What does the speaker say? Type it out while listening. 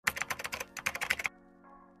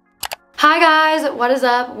Hi guys, what is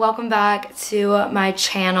up? Welcome back to my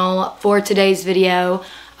channel. For today's video,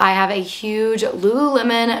 I have a huge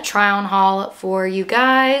Lululemon try-on haul for you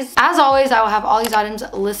guys. As always, I will have all these items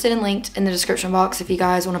listed and linked in the description box if you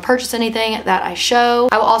guys want to purchase anything that I show.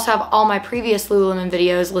 I will also have all my previous Lululemon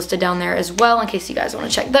videos listed down there as well in case you guys want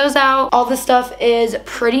to check those out. All this stuff is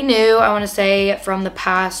pretty new, I want to say, from the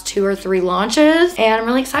past 2 or 3 launches, and I'm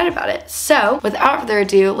really excited about it. So without further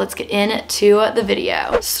ado, let's get into the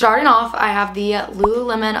video. Starting off, I have the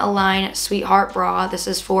Lululemon Align Sweetheart Bra. This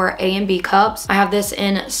is for A and B cups. I have this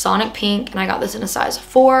in Sonic Pink and I got this in a size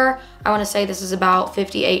 4. I want to say this is about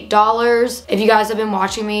 $58. If you guys have been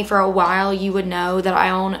watching me for a while, you would know that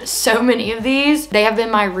I own so many of these. They have been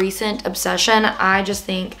my recent obsession. I just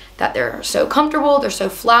think that they're so comfortable, they're so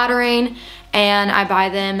flattering, and I buy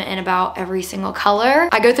them in about every single color.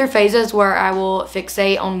 I go through phases where I will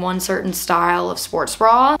fixate on one certain style of sports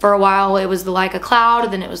bra. For a while it was the Like a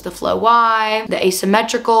Cloud, then it was the Flow Y, the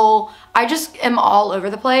asymmetrical. I just am all over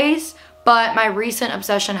the place. But my recent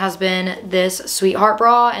obsession has been this Sweetheart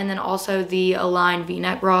bra and then also the Align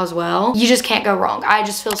V-neck bra as well. You just can't go wrong. I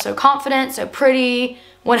just feel so confident, so pretty.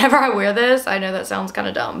 Whenever I wear this, I know that sounds kind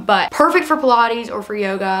of dumb, but perfect for Pilates or for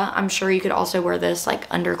yoga. I'm sure you could also wear this like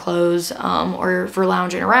under clothes or for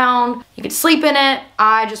lounging around. You could sleep in it.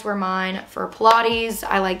 I just wear mine for Pilates.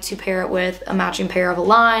 I like to pair it with a matching pair of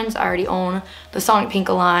Aligns. I already own the Sonic Pink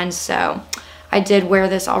Aligns, so I did wear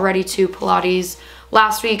this already to Pilates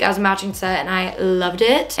last week as a matching set and I loved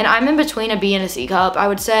it. And I'm in between a B and a C cup, I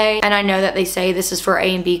would say. And I know that they say this is for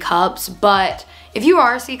A and B cups, but if you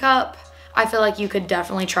are a C cup, I feel like you could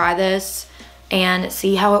definitely try this and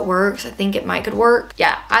see how it works. I think it might could work.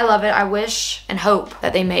 Yeah, I love it. I wish and hope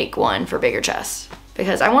that they make one for bigger chests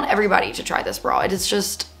because I want everybody to try this bra. It is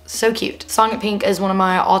just so cute. Sonic Pink is one of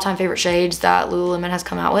my all-time favorite shades that Lululemon has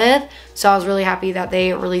come out with, so I was really happy that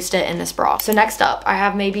they released it in this bra. So next up, I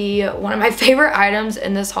have maybe one of my favorite items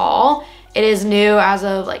in this haul. It is new as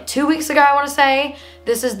of like 2 weeks ago, I want to say.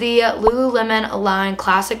 This is the Lululemon Align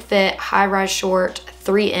Classic Fit High-Rise Short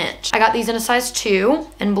 3-inch. I got these in a size 2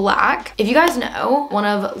 in black. If you guys know, one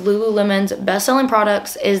of Lululemon's best-selling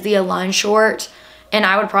products is the Align Short, and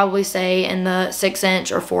I would probably say in the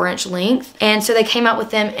 6-inch or 4-inch length. And so they came out with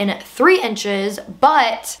them in 3 inches,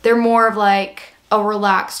 but they're more of like a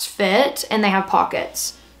relaxed fit and they have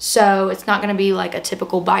pockets. So it's not gonna be like a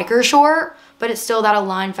typical biker short, but it's still that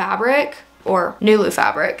Align fabric or Nulu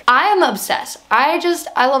fabric. I am obsessed. I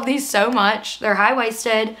love these so much. They're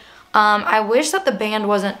high-waisted. I wish that the band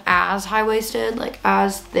wasn't as high-waisted, like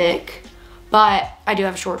as thick, but I do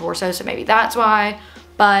have a short torso, so maybe that's why.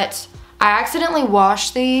 But I accidentally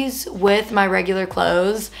washed these with my regular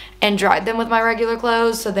clothes and dried them with my regular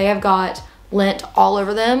clothes, so they have got lint all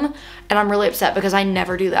over them, and I'm really upset because I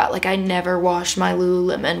never do that. Like, I never wash my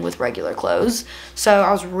Lululemon with regular clothes, so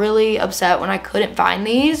I was really upset when I couldn't find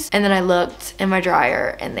these, and then I looked in my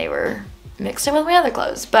dryer and they were mixed in with my other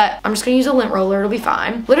clothes. But I'm just gonna use a lint roller, it'll be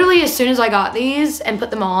fine. Literally as soon as I got these and put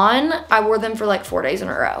them on, I wore them for like 4 days in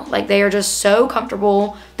a row. Like, they are just so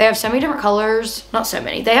comfortable. They have so many different colors. Not so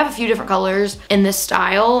many, they have a few different colors in this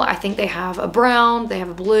style. I think they have a brown, they have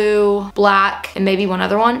a blue, black, and maybe one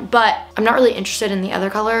other one, but I'm not really interested in the other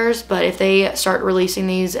colors. But if they start releasing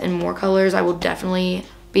these in more colors, I will definitely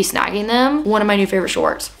be snagging them. One of my new favorite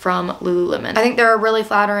shorts from Lululemon. I think they're really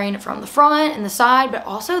flattering from the front and the side, but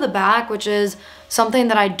also the back, which is something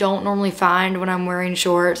that I don't normally find when I'm wearing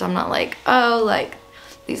shorts. I'm not like, oh, like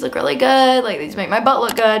these look really good, like these make my butt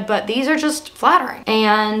look good, but these are just flattering.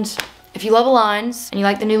 And if you love Aligns and you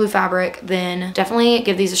like the Nulu fabric, then definitely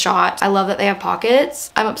give these a shot. I love that they have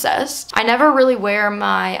pockets. I'm obsessed. I never really wear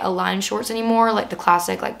my Align shorts anymore, like the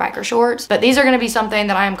classic like biker shorts, but these are gonna be something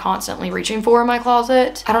that I am constantly reaching for in my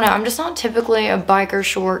closet. I don't know, I'm just not typically a biker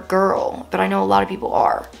short girl, but I know a lot of people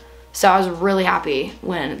are. So I was really happy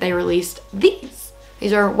when they released these.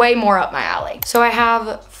 These are way more up my alley. So I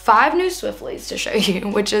have 5 new Swiftleys to show you,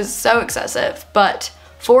 which is so excessive, but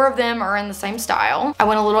 4 of them are in the same style. I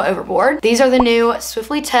went a little overboard. These are the new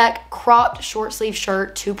Swiftly Tech Cropped Short Sleeve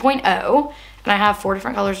Shirt 2.0. And I have 4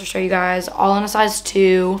 different colors to show you guys, all in a size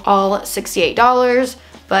 2, all $68.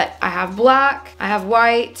 But I have black, I have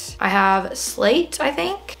white, I have slate, I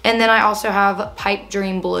think. And then I also have Pipe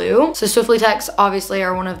Dream Blue. So Swiftly Techs obviously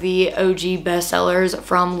are one of the OG bestsellers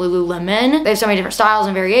from Lululemon. They have so many different styles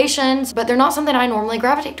and variations, but they're not something I normally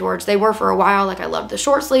gravitate towards. They were for a while. Like, I loved the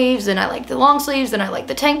short sleeves, and I liked the long sleeves, and I liked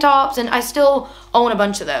the tank tops, and I still own a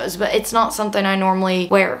bunch of those, but it's not something I normally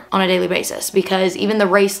wear on a daily basis because even the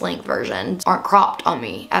race length versions aren't cropped on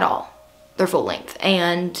me at all. they're full length.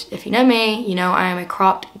 And if you know me, you know I am a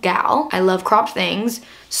cropped gal. I love cropped things.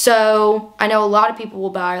 So I know a lot of people will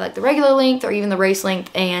buy like the regular length or even the race length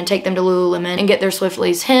and take them to Lululemon and get their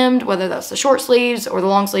Swiftleys hemmed, whether that's the short sleeves or the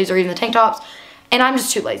long sleeves or even the tank tops. And I'm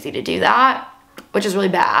just too lazy to do that, which is really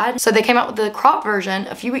bad. So they came out with the crop version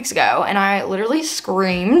a few weeks ago and I literally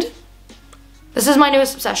screamed. This is my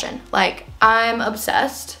newest obsession. Like, I'm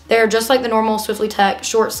obsessed. They're just like the normal Swiftly Tech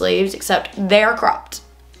short sleeves, except they're cropped.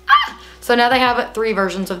 So now they have 3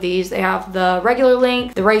 versions of these. They have the regular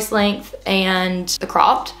length, the race length, and the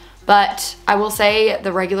cropped. But I will say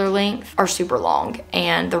the regular length are super long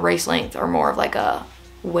and the race length are more of like a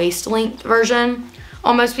waist length version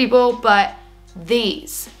on most people. But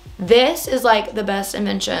this is like the best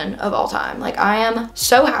invention of all time. Like, I am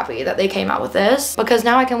so happy that they came out with this because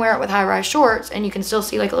now I can wear it with high-rise shorts and you can still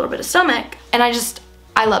see like a little bit of stomach. And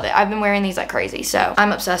I love it. I've been wearing these like crazy. So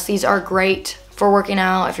I'm obsessed. These are great for working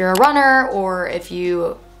out if you're a runner or if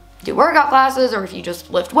you do workout classes or if you just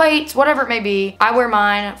lift weights, whatever it may be. I wear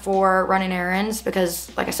mine for running errands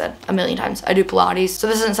because, like I said a million times, I do Pilates. So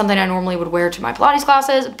this isn't something I normally would wear to my Pilates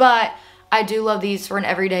classes, but I do love these for an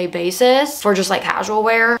everyday basis for just like casual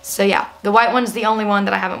wear. So yeah, the white one's the only one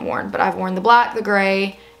that I haven't worn, but I've worn the black, the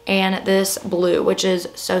gray, and this blue, which is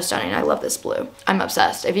so stunning. I love this blue. I'm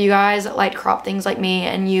obsessed. If you guys like crop things like me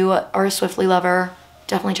and you are a Swiftly lover,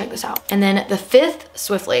 definitely check this out. And then the 5th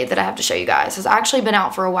Swiftly that I have to show you guys has actually been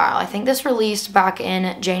out for a while. I think this released back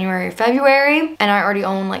in January or February, and I already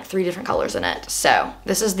own like 3 different colors in it. So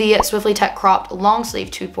this is the Swiftly Tech Cropped Long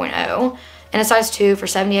Sleeve 2.0. in a size 2 for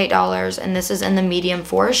 $78, and this is in the medium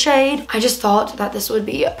forest shade. I just thought that this would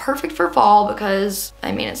be perfect for fall because,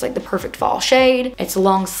 I mean, it's like the perfect fall shade. It's a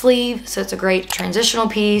long sleeve, so it's a great transitional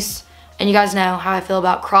piece. And you guys know how I feel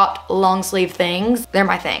about cropped long sleeve things. They're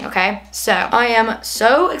my thing, okay? So I am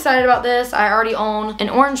so excited about this. I already own an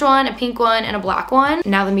orange one, a pink one, and a black one.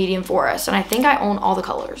 Now the medium forest, and I think I own all the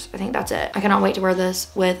colors. I think that's it. I cannot wait to wear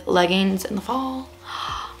this with leggings in the fall.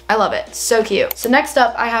 I love it, so cute. So next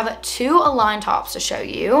up, I have 2 Align tops to show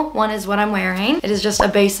you. One is what I'm wearing. It is just a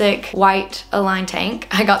basic white Align tank.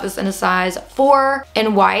 I got this in a size 4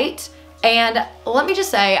 in white. And let me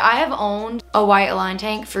just say, I have owned a white Align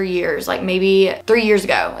tank for years. Like maybe 3 years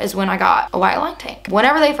ago is when I got a white Align tank,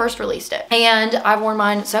 whenever they first released it. And I've worn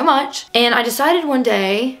mine so much. And I decided one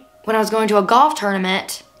day when I was going to a golf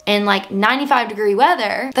tournament in like 95-degree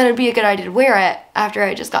weather that it'd be a good idea to wear it after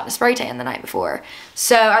I just got a spray tan the night before.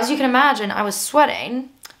 So as you can imagine, I was sweating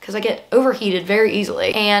because I get overheated very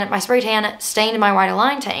easily. And my spray tan stained my white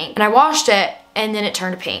Align tank. And I washed it and then it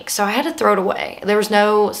turned pink. So I had to throw it away. There was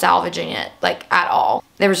no salvaging it, like, at all.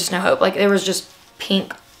 There was just no hope. Like, there was just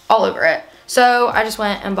pink all over it. So I just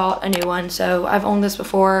went and bought a new one. So I've owned this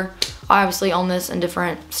before. I obviously own this in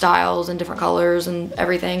different styles and different colors and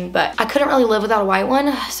everything, but I couldn't really live without a white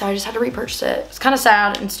one, so I just had to repurchase it. It's kind of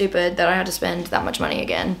sad and stupid that I had to spend that much money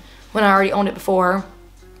again when I already owned it before,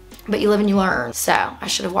 but you live and you learn. So I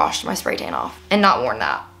should have washed my spray tan off and not worn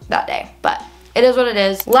that day, but it is what it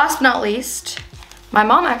is. Last but not least, my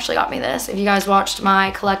mom actually got me this. If you guys watched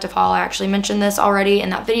my collective haul, I actually mentioned this already in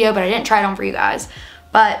that video, but I didn't try it on for you guys.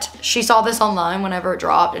 But she saw this online whenever it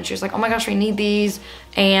dropped and she was like, oh my gosh, we need these.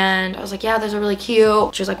 And I was like, yeah, those are really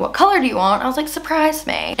cute. She was like, what color do you want? I was like, surprise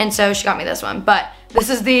me. And so she got me this one. But this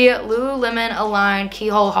is the Lululemon Align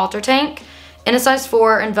Keyhole Halter Tank in a size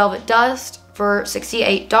 4 in Velvet Dust for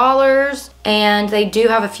 $68. And they do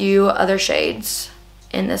have a few other shades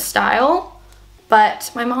in this style.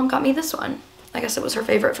 But my mom got me this one. I guess it was her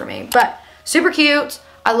favorite for me. But super cute.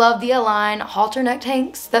 I love the Align halter neck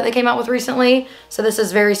tanks that they came out with recently. So this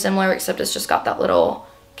is very similar, except it's just got that little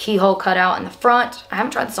keyhole cut out in the front. I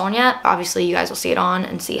haven't tried this on yet. Obviously, you guys will see it on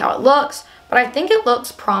and see how it looks. But I think it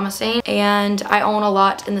looks promising. And I own a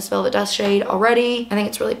lot in this Velvet Dust shade already. I think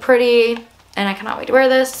it's really pretty. And I cannot wait to wear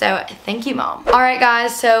this, so thank you, Mom. All right,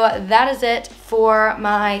 guys, so that is it for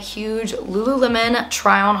my huge Lululemon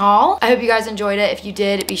try-on haul. I hope you guys enjoyed it. If you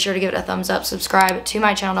did, be sure to give it a thumbs up, subscribe to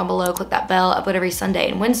my channel down below, click that bell, upload every Sunday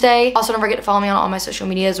and Wednesday. Also, don't forget to follow me on all my social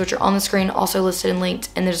medias, which are on the screen, also listed and linked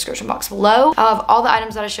in the description box below. I'll have all the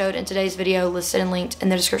items that I showed in today's video listed and linked in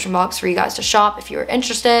the description box for you guys to shop if you're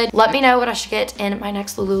interested. Let me know what I should get in my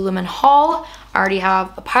next Lululemon haul. I already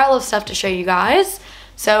have a pile of stuff to show you guys.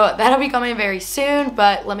 So that'll be coming very soon,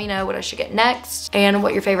 but let me know what I should get next and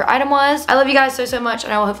what your favorite item was. I love you guys so much,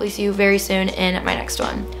 and I will hopefully see you very soon in my next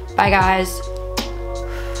one. Bye, guys.